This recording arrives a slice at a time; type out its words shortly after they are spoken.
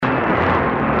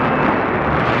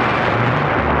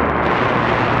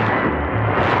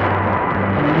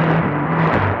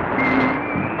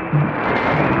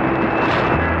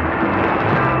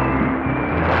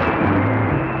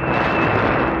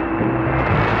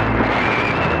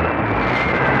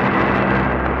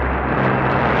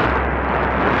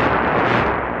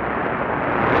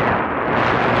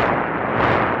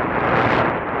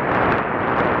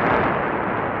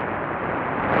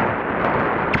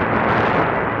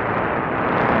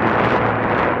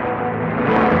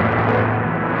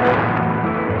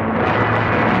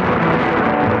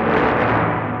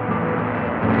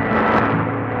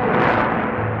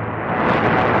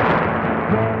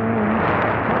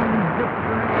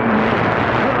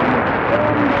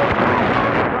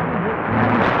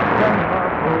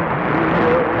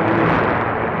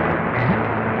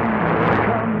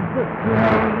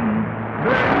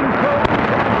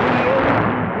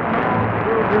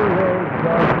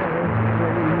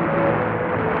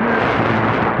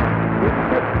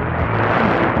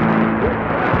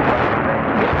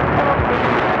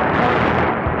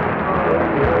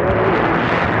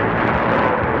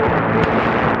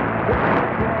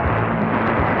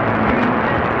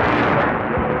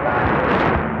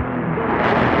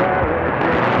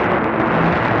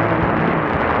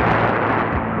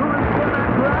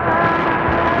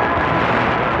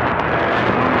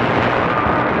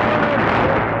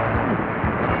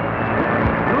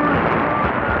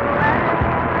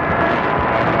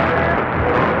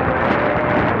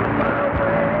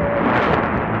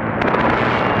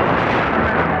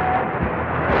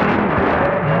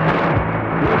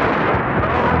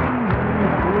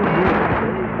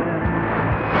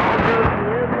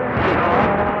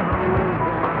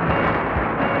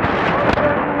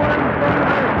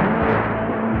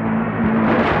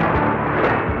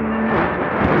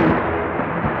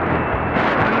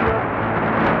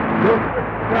Look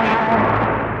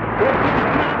aside. If it's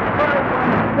not for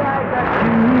one side that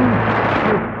you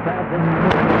just haven't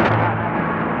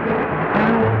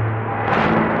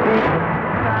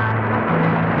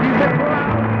see the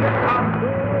clouds that are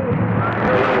blue.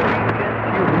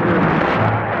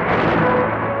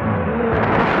 You will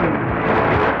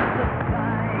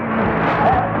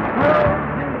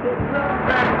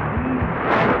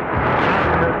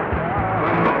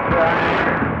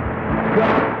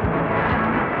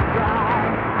God.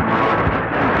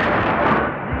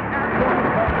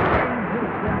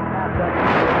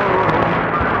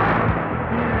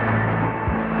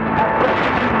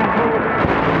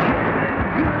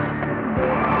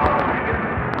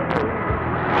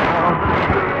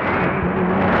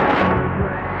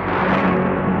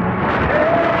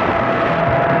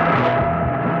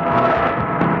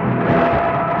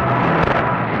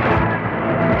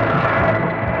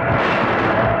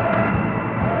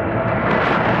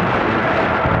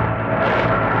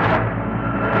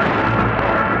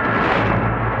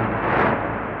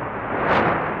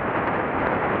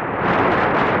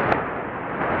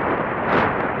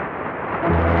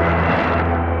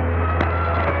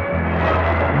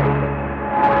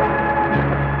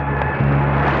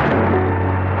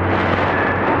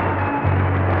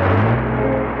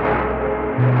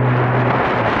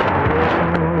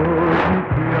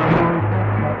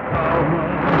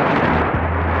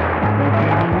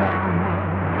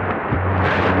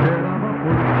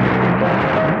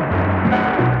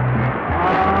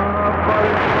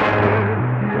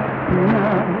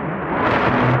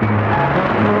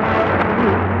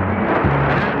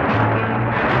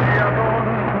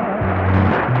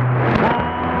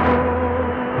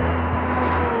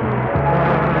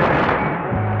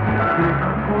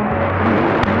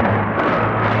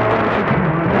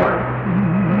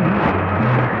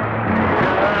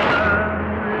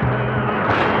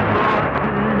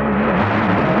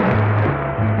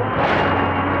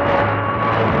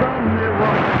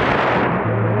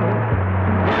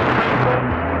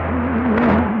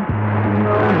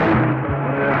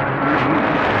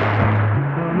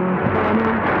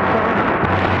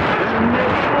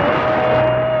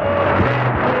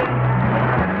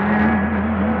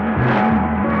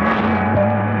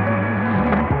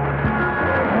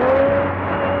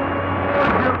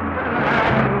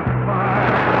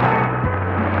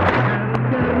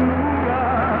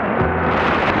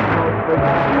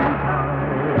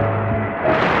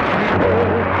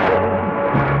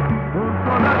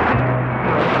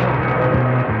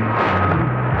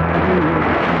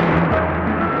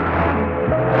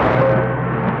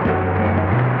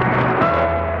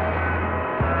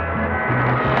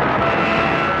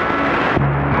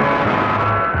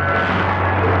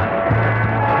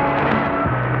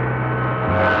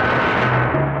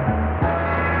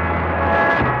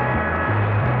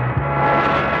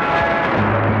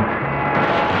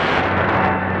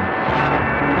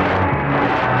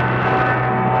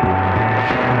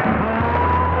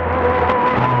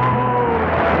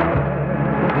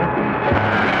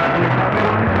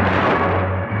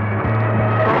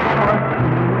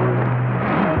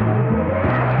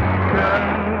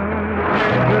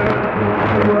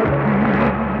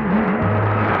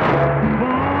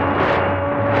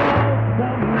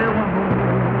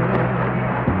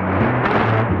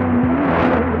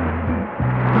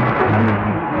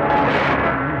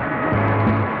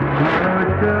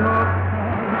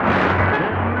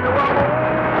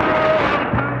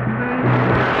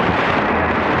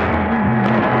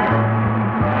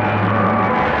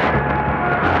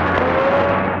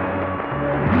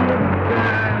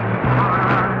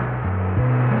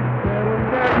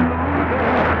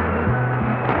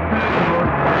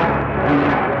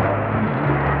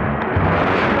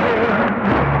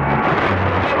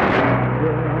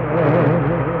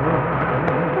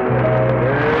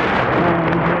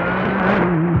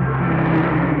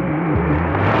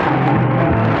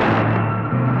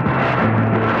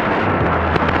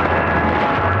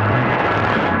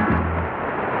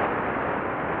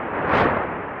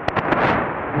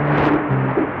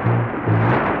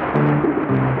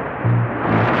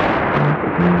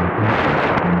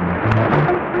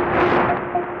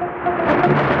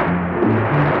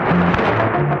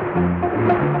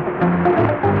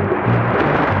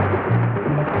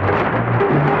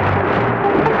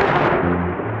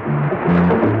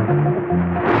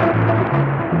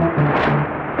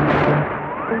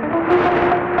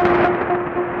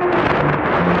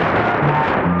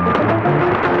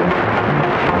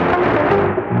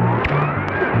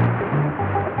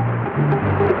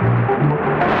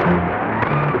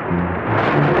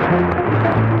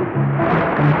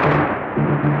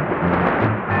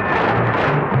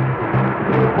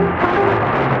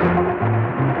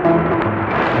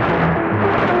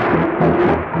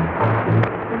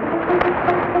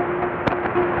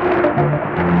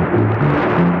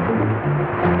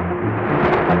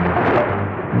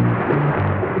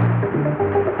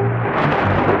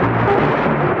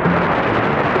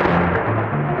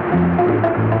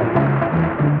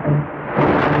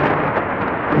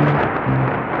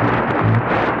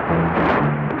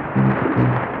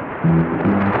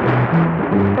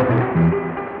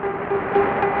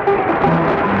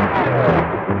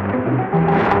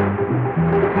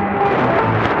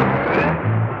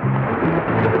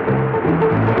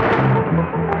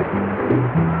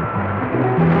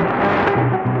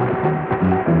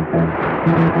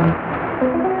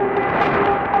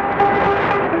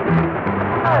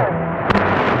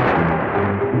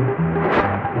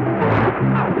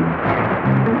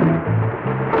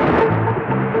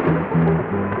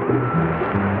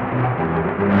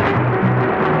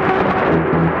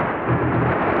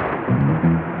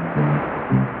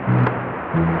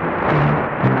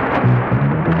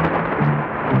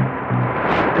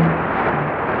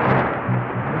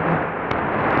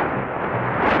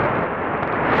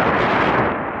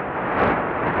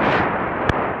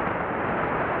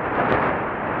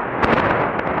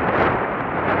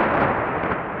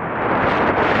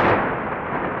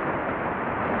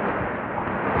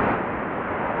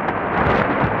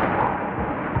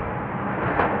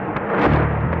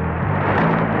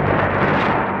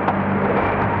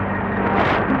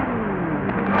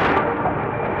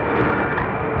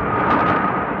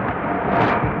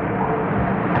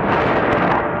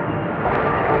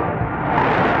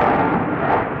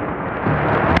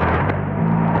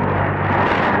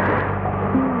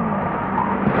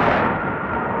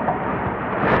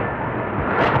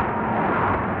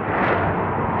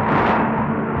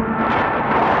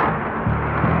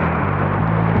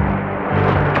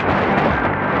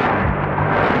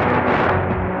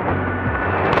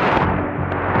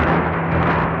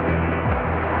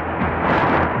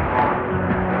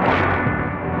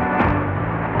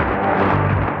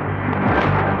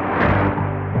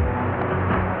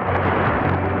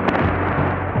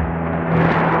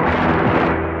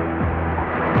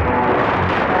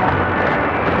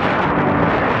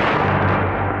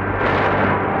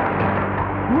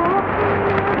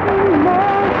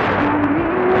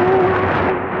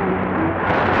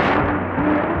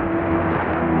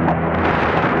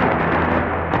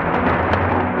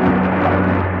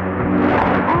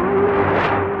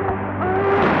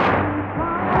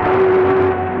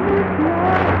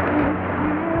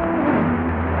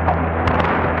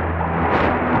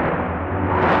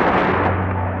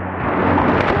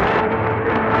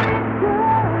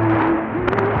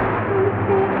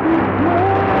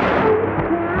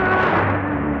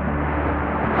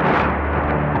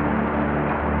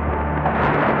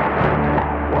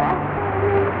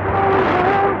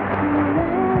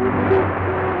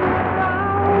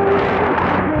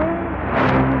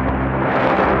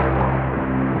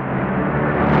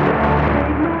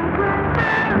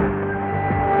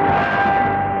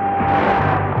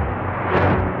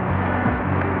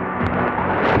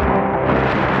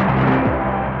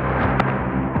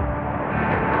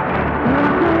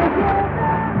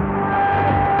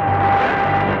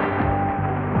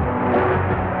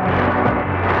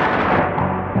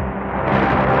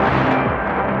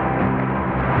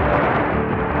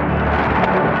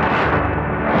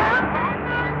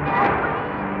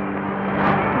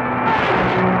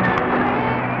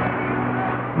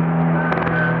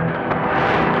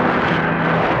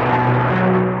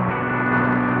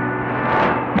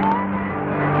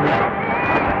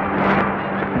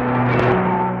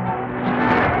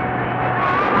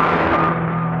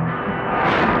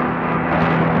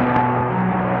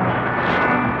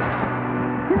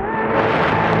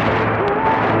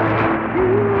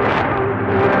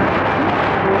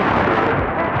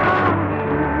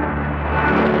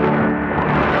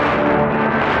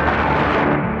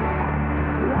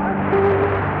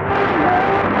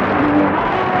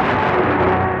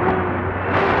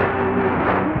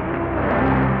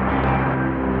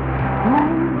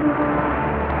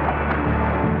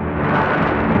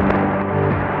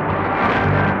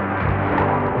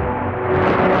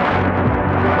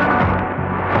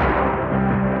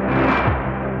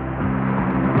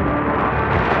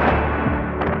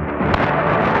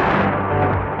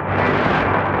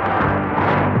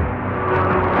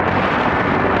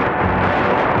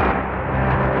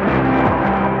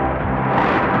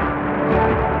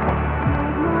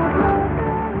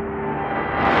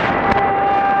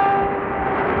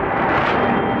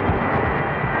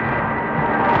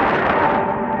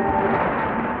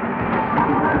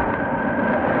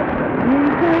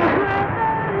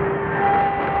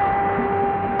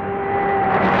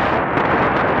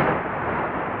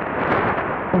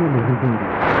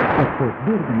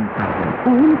 poder da mensagem. O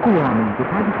único homem que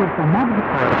pode ser chamado de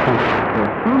corpo é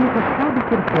a única sabe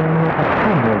ser pleno a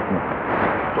si mesmo.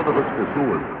 Todas as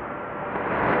pessoas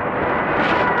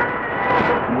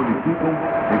se modificam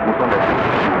em função da sua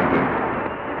existência.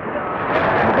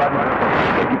 Vários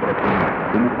repartidos daqui para cima,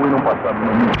 como foi no passado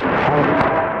na minha história,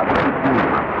 a cultura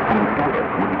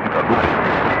modificadora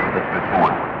das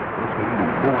pessoas, transferindo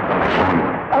boas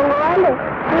ações. Olha,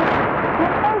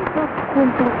 é um pouco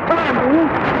complicado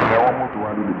isso. É um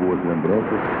amontoado de boas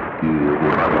lembranças que o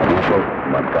Natal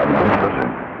marcaram muita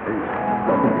gente. É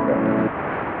isso.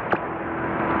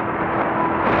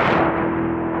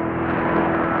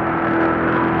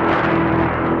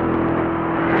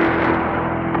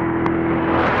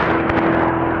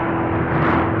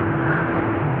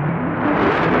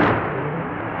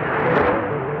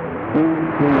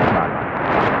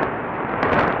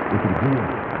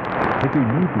 fiquei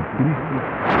muito triste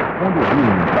quando vi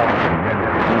um tal de mulher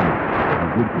alemã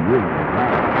dizer que ele,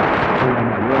 foi a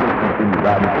maior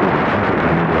oportunidade que eu tive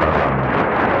de melhorar a mão.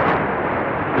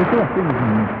 Eu sou apenas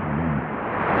um instrumento.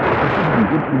 Eu preciso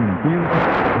dizer que entendo,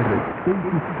 eu respeito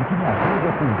e que me ajuda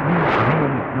a cumprir a minha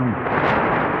missão.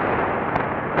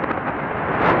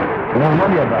 O meu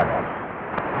nome é Dada.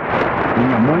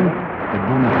 Minha mãe é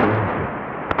Dona Florência.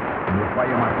 Meu pai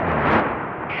é Marcelo.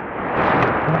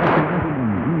 Estava pegando um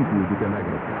vínculo de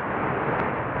telégrafo.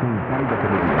 Sou o pai da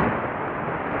televisão.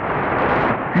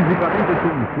 Fisicamente eu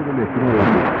sou um ser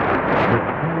eletrônico,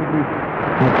 cérebro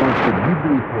concebido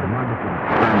e formado por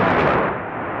células.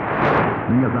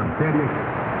 Minhas artérias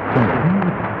são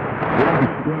fios que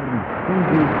absorvem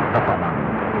sangue da palavra.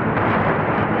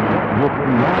 Meus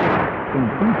pulmões são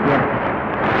tão fortes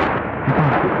que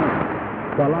consigo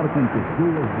falar com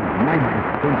pessoas dos mais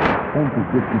distantes pontos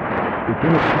desse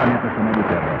pequeno planeta chamado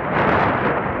Terra.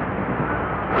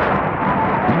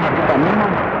 Minha vitamina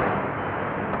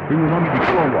tem o nome de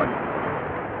kilowatt.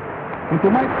 Quanto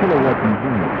mais kilowatt em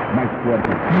um, mais forte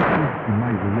fica e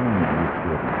mais longe o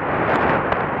esforço.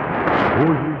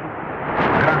 Hoje,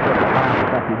 graças a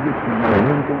baterias que não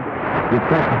aumentam, eu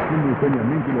posso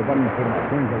simultaneamente levar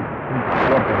informações aos distintos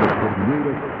portas das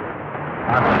cordilheiras,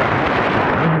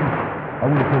 ao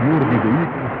interior de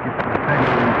veículos que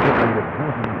prosseguem em toda a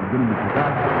nervosa das grandes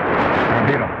cidades,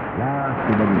 cadeiras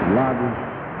plácidas dos lagos,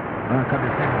 a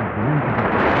cabeceira dos doentes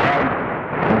hospitais,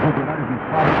 aos operários de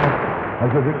fábricas,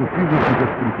 aos executivos dos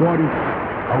escritórios,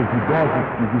 aos idosos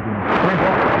que vivem nos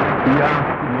campos e às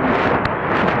crianças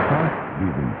que só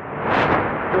vivem.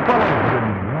 Eu falo aos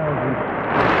religiosos,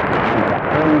 aos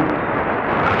atores,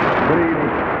 às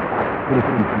freiras, às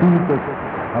prostitutas,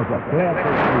 aos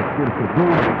atletas, aos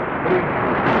torcedores, aos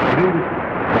pedreiros,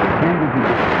 aos e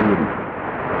gestores.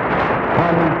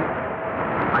 Falo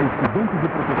a estudantes de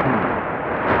professores.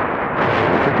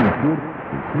 Você tem corpo,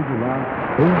 eu chego lá,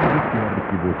 onde quer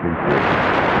que você esteja.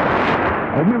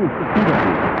 Ao meu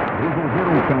estudante,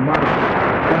 resolveram chamar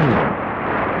Caminho.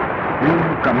 Eu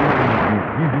caminho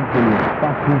visível pelo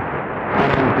espaço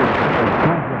para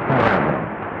interpretação da palavra.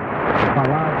 A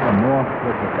palavra mostra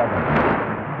de cada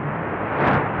dia.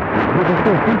 O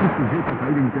professor sempre sujeito a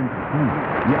cair em tentações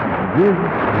e às vezes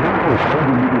não gostando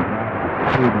de me livrar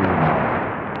de todo o mal.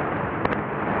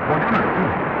 Quando eu nasci,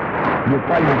 meu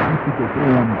pai me disse que eu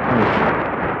tenho uma missão: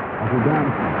 ajudar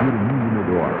a fazer um mundo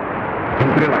melhor,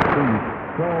 entrelaçando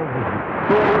povos de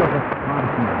todas as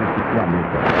partes desse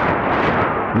planeta.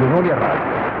 Meu nome é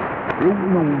Rádio. Eu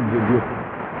não envelheço,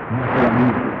 mas sou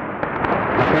amigo.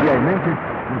 Materialmente,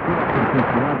 eu sou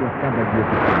aperfeiçoado a cada dia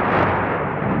que passa.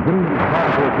 Grandes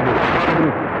vasos que meus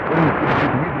padres foram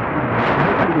substituídos por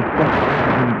múltiplos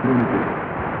processos eletrônicos.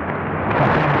 Os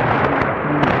satélites de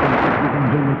comunicação estão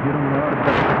andando tirando a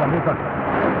órbita desse planeta.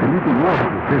 Permite logo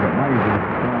que seja mais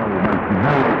radical, mais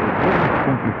dinâmico, menos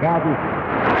complicado,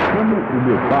 como o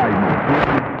meu pai mais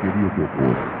cedo queria que eu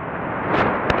fosse.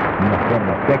 Minha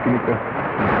forma técnica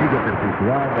tem sido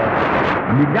aperfeiçoada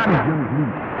há milhares de anos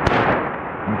luz.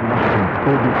 Mas o nosso tempo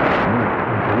todo, nosso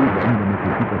conteúdo ainda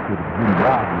necessita ser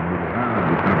blindado,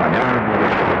 melhorado, trabalhado e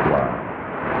aperfeiçoado.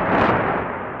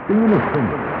 Tenho noção,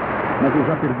 mas eu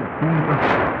já perdi conta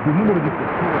do número de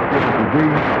pessoas que eu ajudei,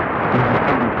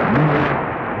 registrando o caminho,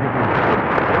 revoltando a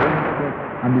esperança,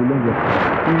 anulando a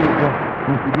tristeza,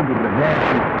 conseguindo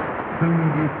remédios,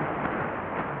 sangue.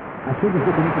 Achei os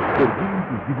documentos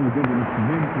perdidos, divulgando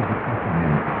nascimentos e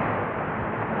passamentos.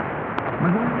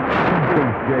 Mas eu não sou tão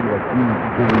sério assim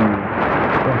como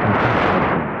possam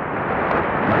ser.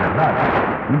 Na verdade,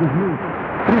 um dos meus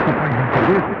principais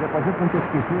interesses é fazer com que as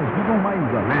pessoas vivam mais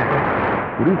alegres.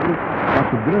 Por isso,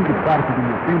 passo grande parte do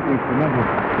meu tempo ensinando as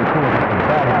pessoas a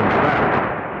cantar e a lutar.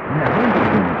 Minha grande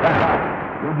vontade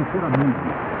é de ser amigo.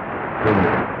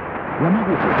 O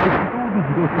amigo que todos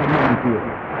gostariam de ter.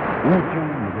 Útil,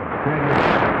 sério,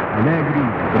 alegre,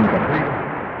 brincadeira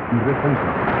e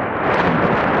responsável.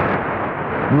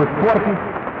 No esporte,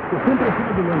 estou sempre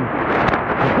acima do lance.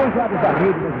 Os dois lados da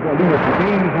rede das bolinhas de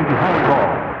tênis ou de handball.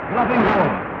 Lá vem bola.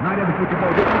 Na área do futebol,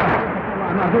 de uma força para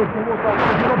lá, na rede, com o outro lado,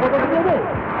 girou, botou no gol.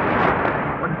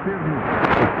 Pode ser no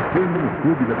pequeno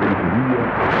clube da periferia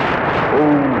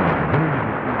ou no grande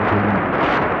clube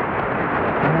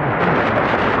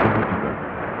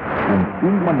com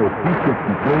uma notícia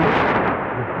que deu,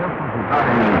 eu posso ajudar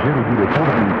a eleger o diretor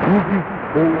de um clube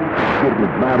ou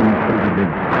derrubar um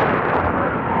presidente.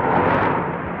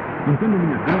 Entendo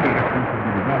minha grande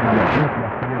responsabilidade de agente e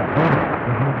acelerador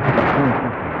das modificações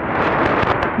sociais.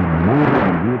 E morro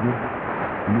de medo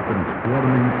que me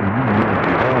transformem em um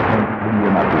mentiroso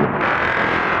aliemador.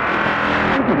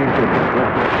 Eu direi ser professor,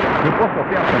 eu posso só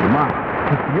quer afirmar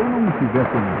que se eu não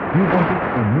estivesse vivo,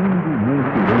 o mundo não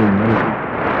seria o mesmo.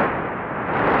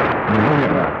 Não vou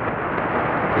errar.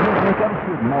 Eu não quero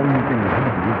ser mal entendido.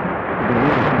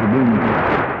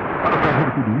 Para fazer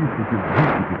tudo isso que eu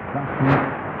disse que faço,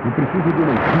 eu preciso de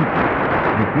uma equipe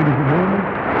de seres humanos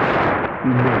e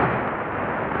negros.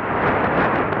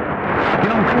 Que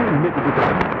não tenham medo do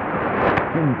trabalho,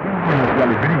 que entendam de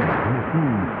alegria,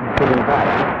 emoções,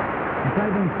 felicidade, que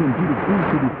saibam sentir o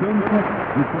pulso do campo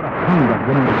e o coração da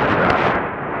grande cidade.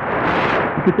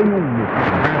 E que tenham noção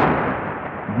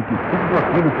de que tudo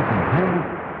aquilo que fazemos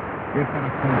é para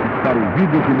conquistar o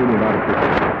vida e melhorar o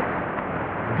futuro.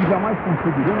 Que jamais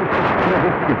conseguiremos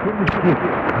esquecermos que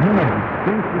a minha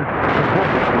existência é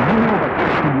a minha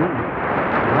daqueles que hoje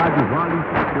rádio vale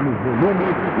pelo volume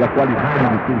e a qualidade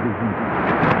de seus ouvintes.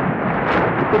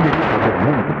 Eu poderia fazer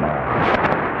muito mais,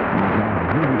 mas às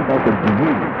vezes falta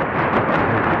dinheiro para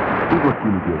fazer tudo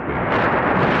aquilo que eu tenho.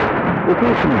 Eu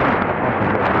penso que posso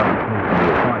voltar com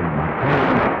meu pai e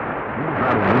Marcelo e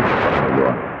usar o mundo para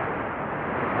melhor.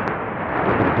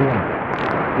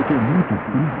 Fiquei muito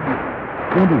triste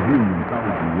quando vi um tal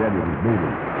de Hélio Ribeiro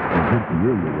dizer que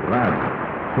eu, o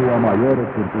rádio, sou a maior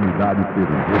oportunidade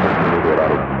perdida de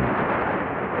melhorar o mundo.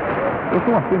 Eu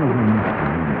sou apenas um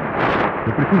instrumento.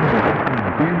 Eu preciso que você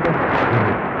entenda e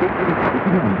respeite e que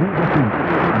me ajude a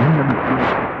cumprir a minha missão.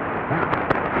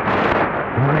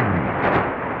 Alegria.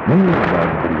 Muita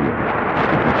alegria.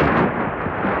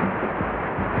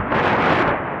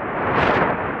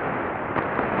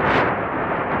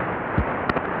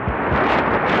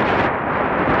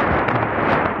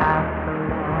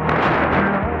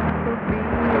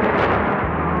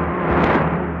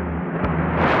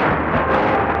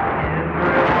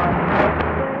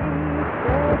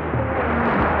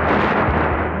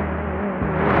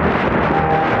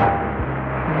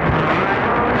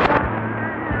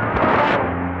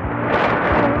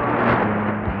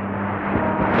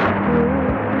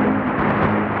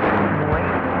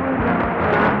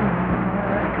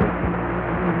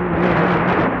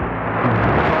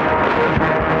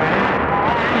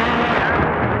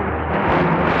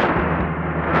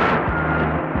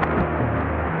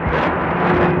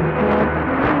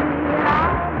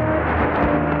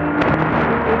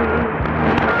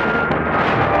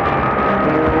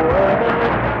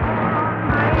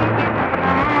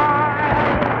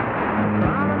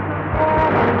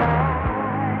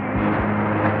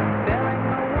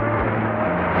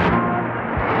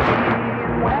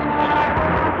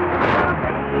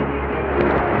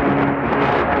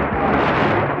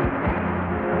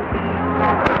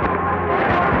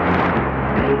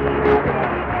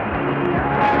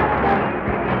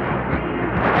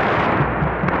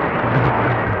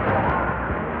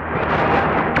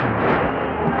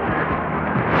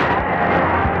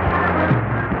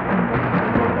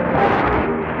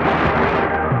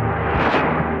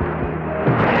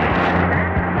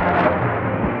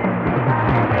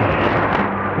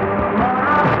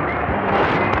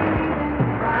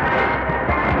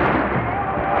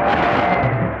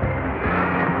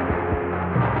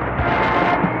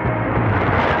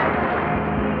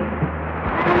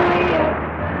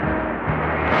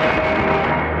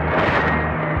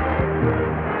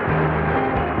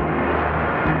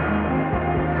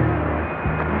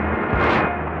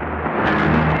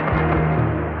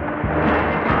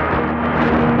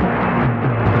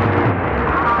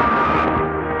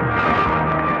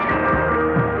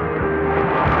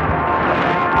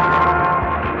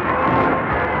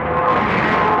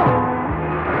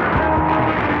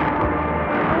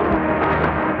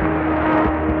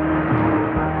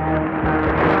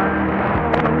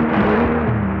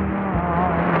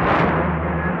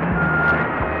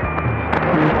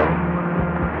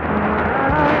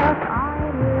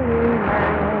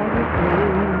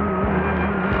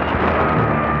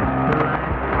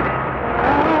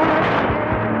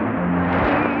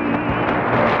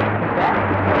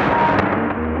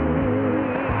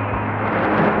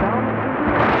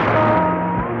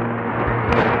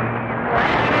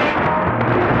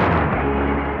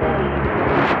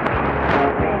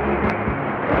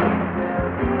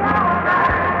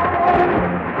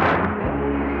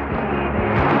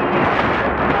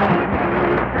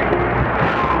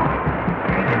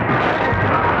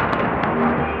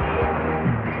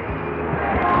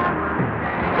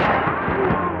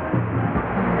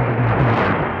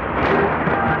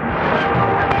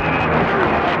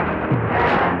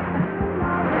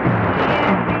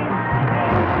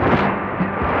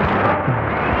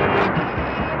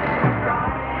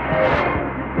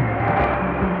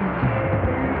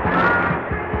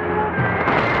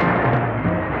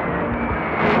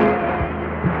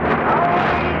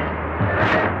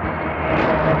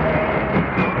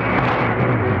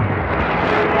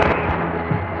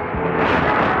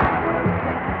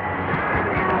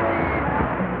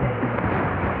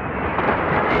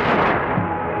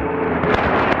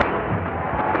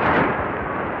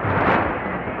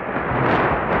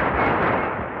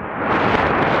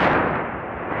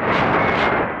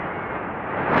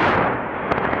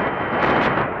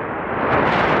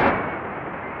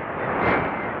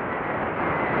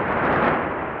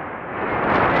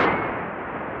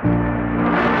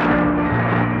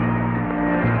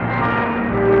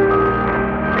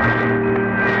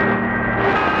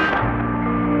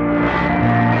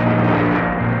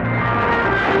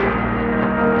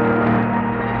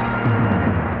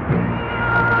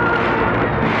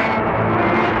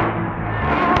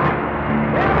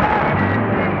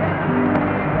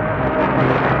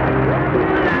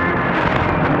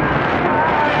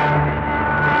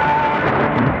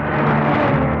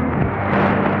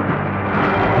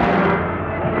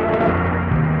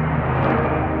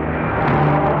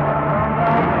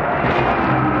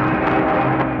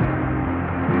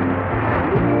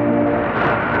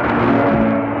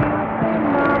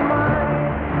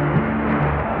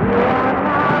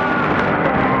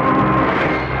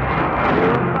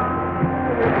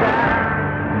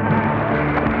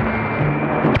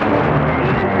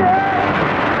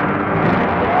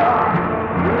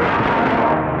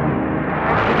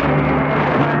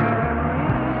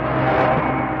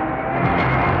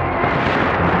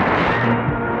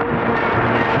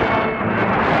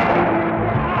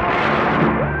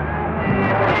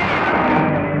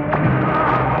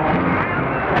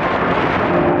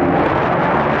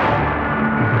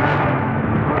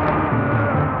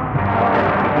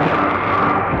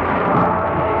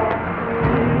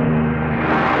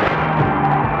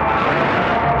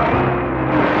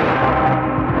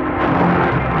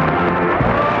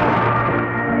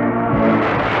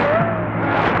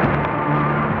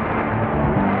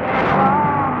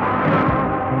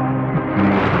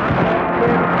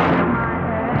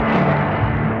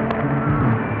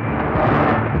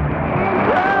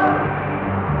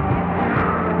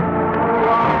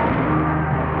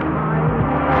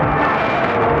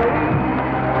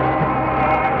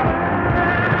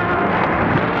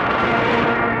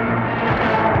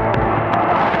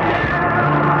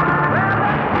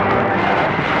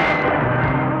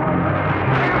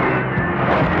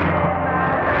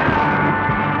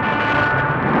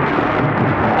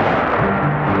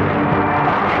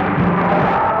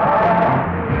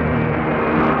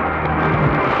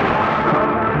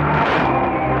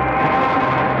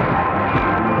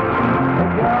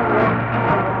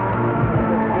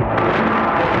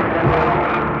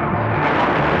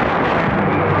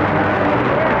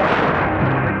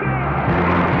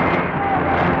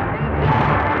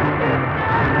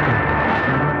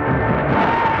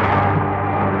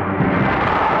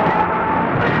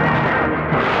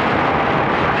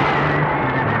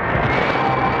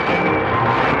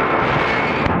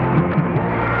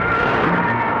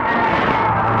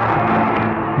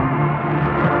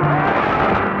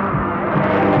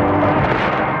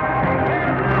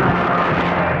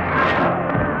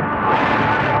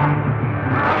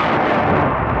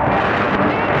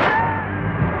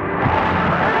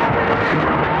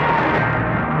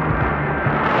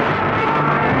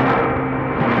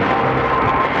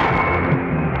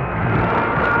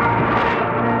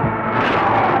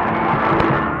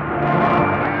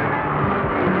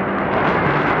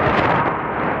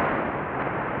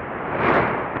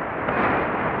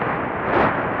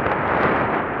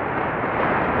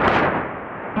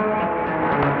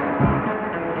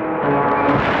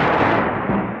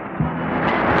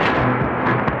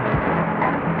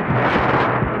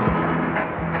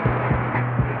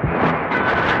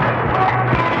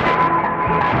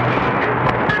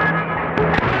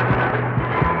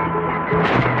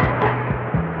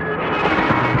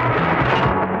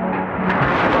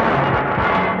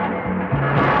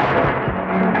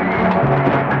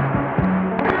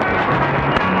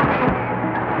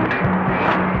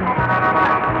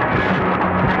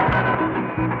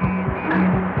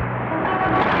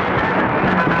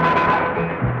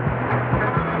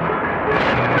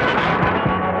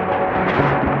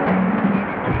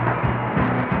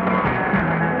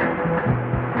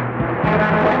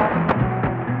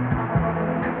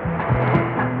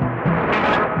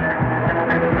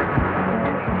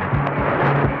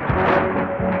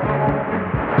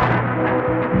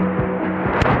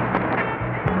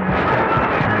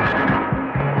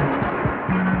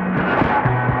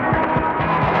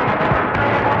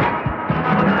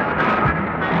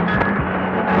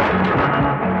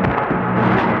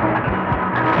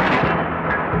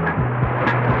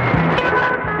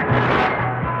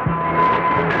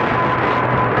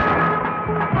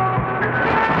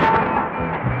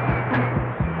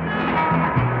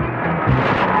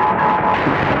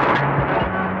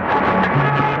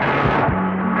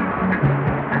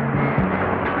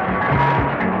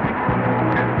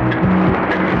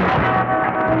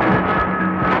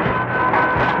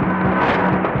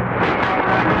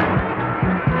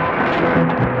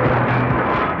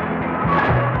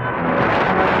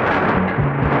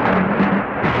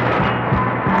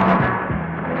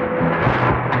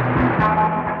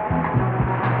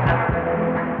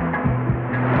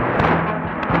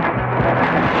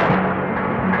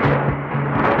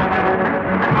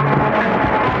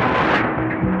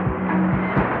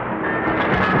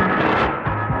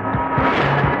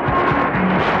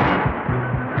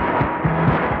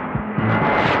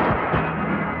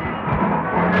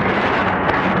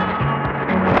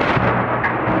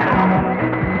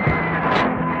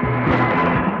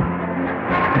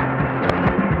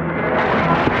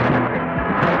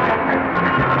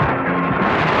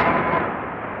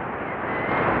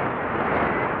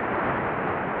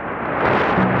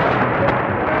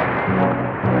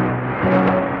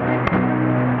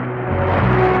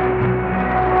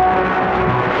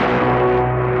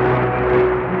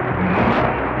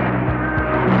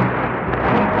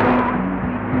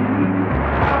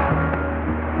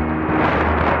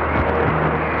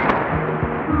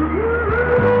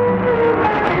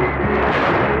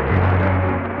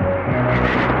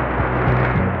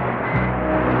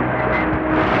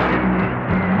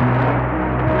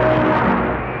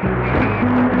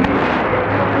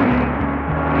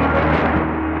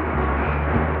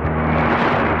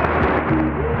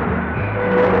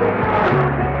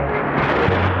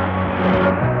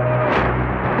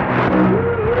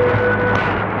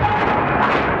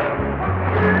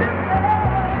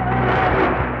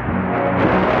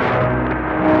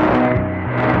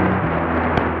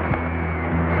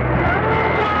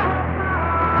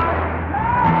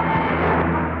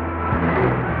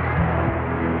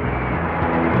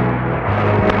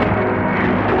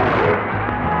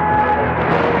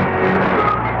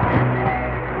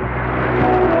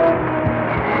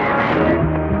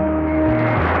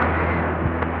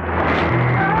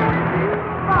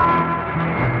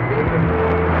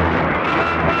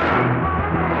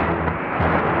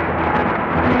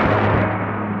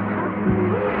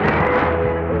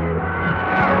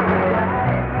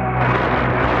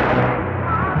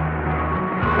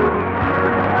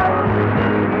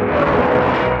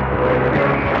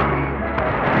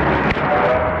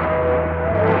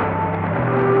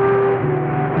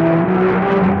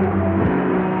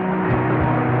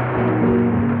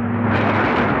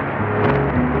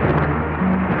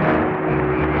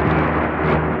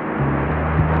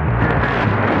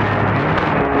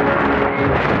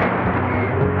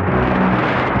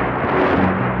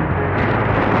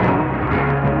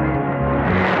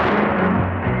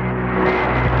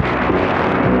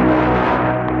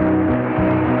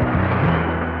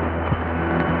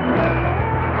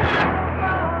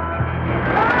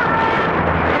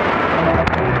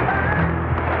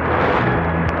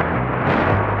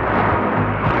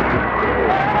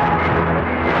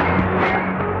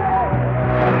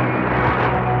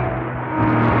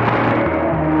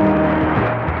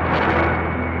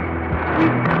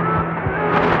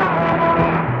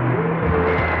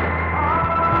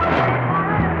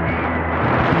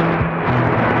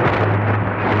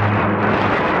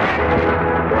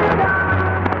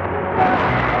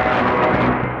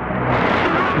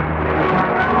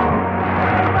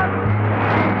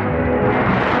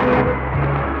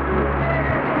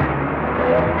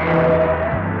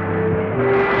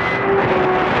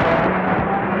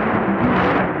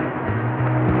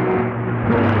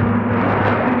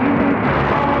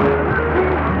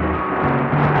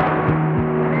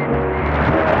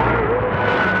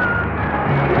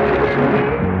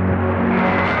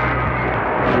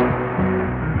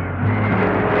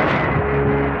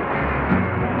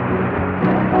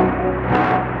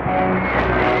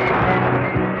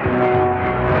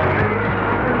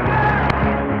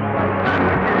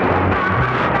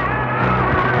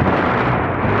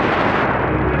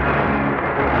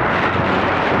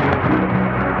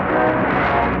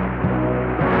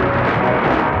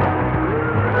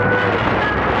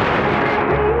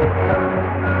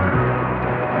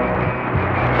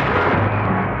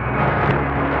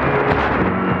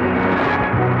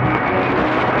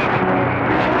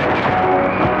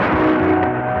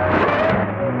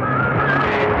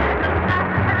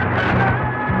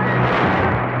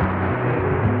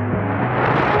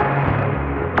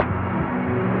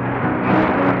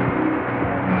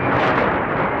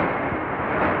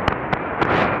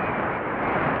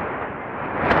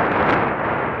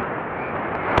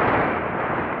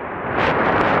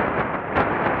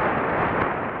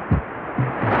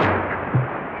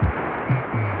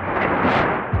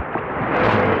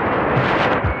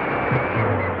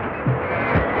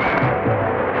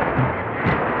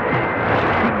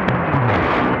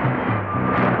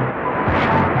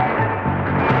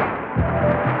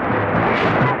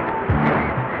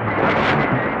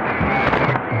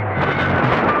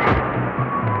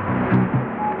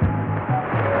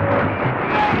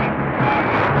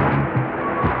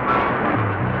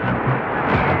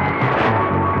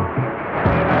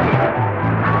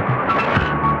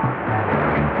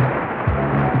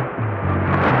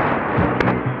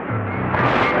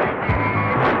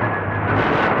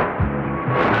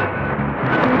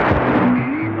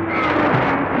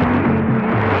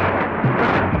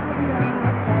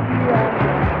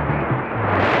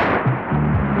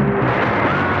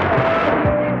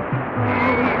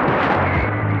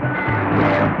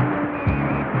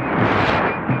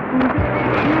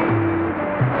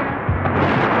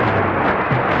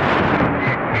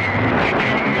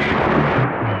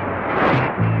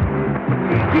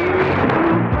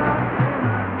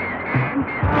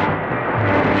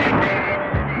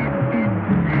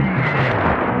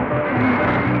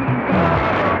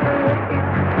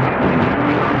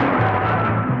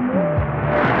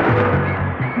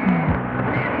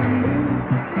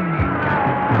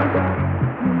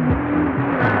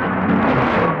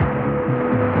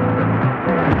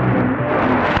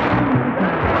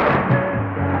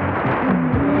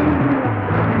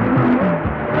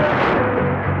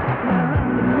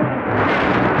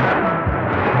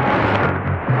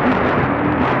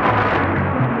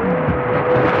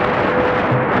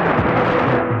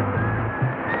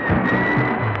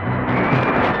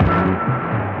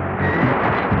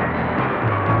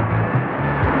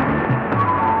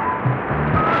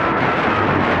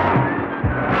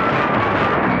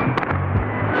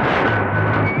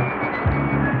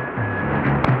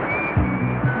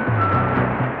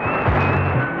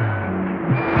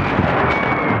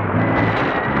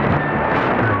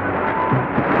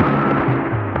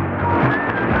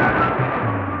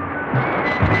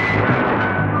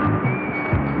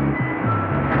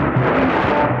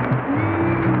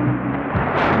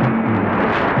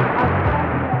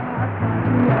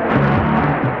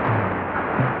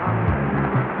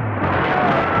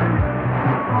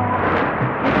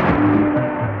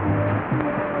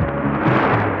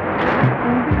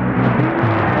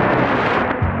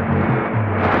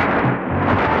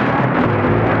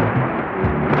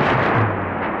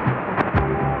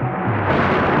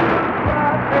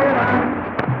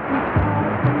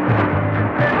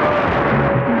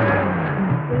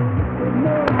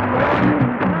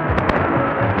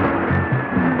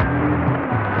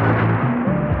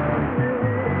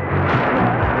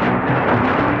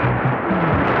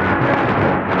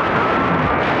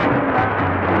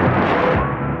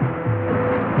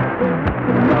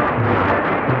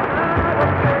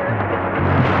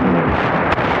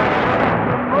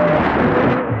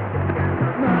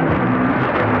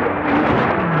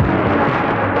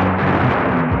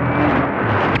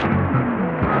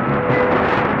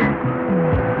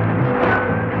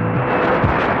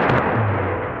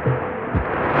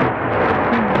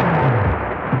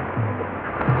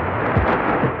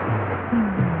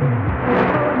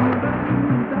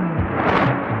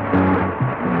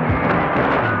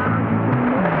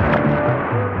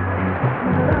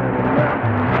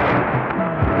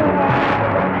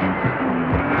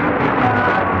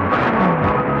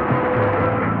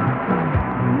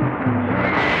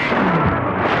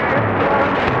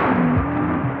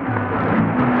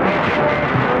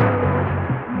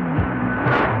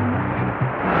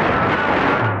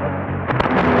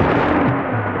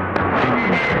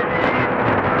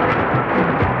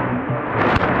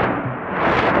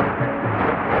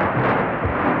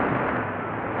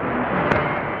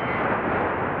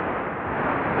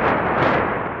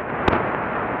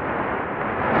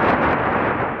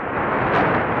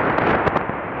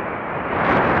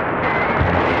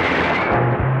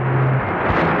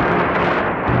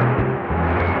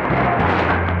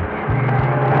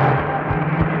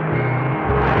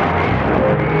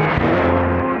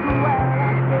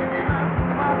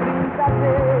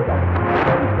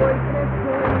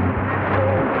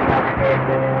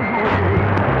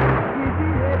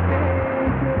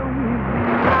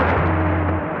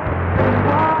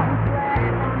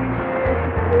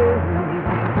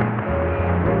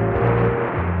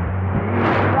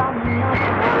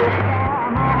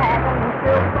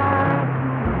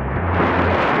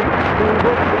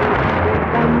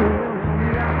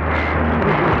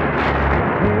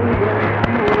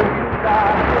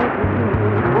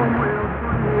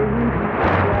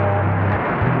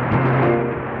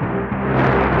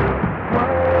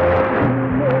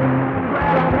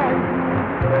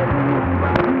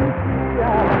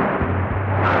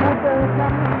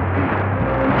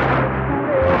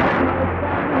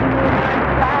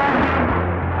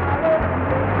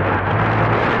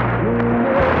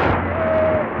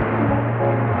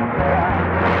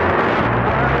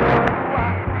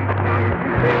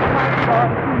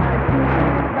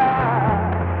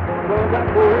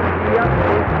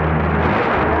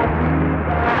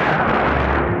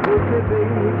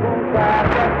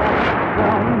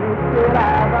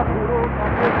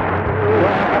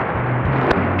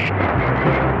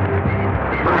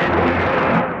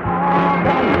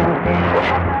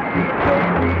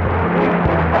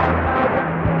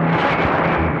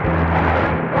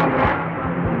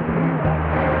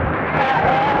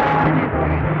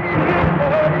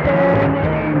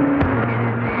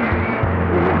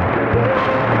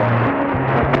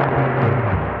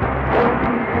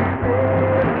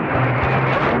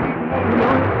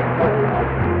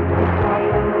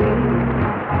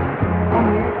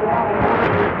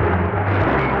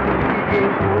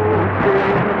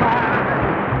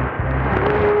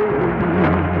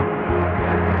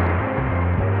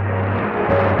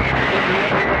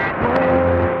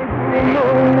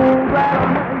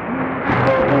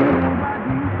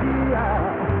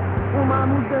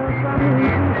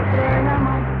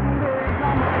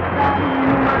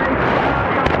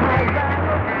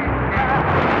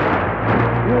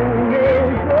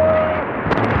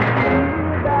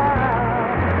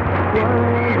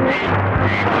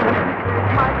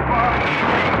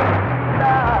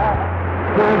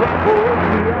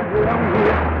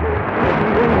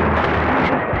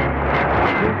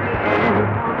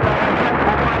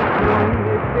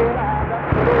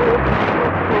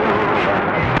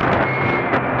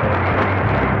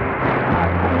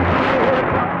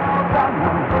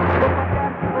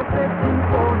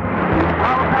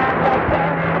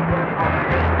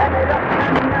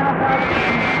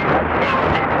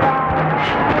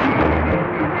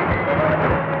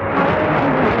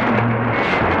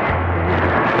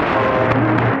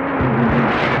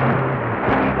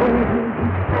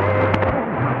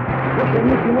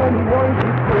 Anything on you want to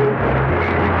say.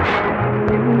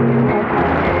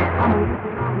 I'm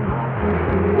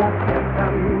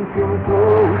so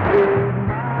close.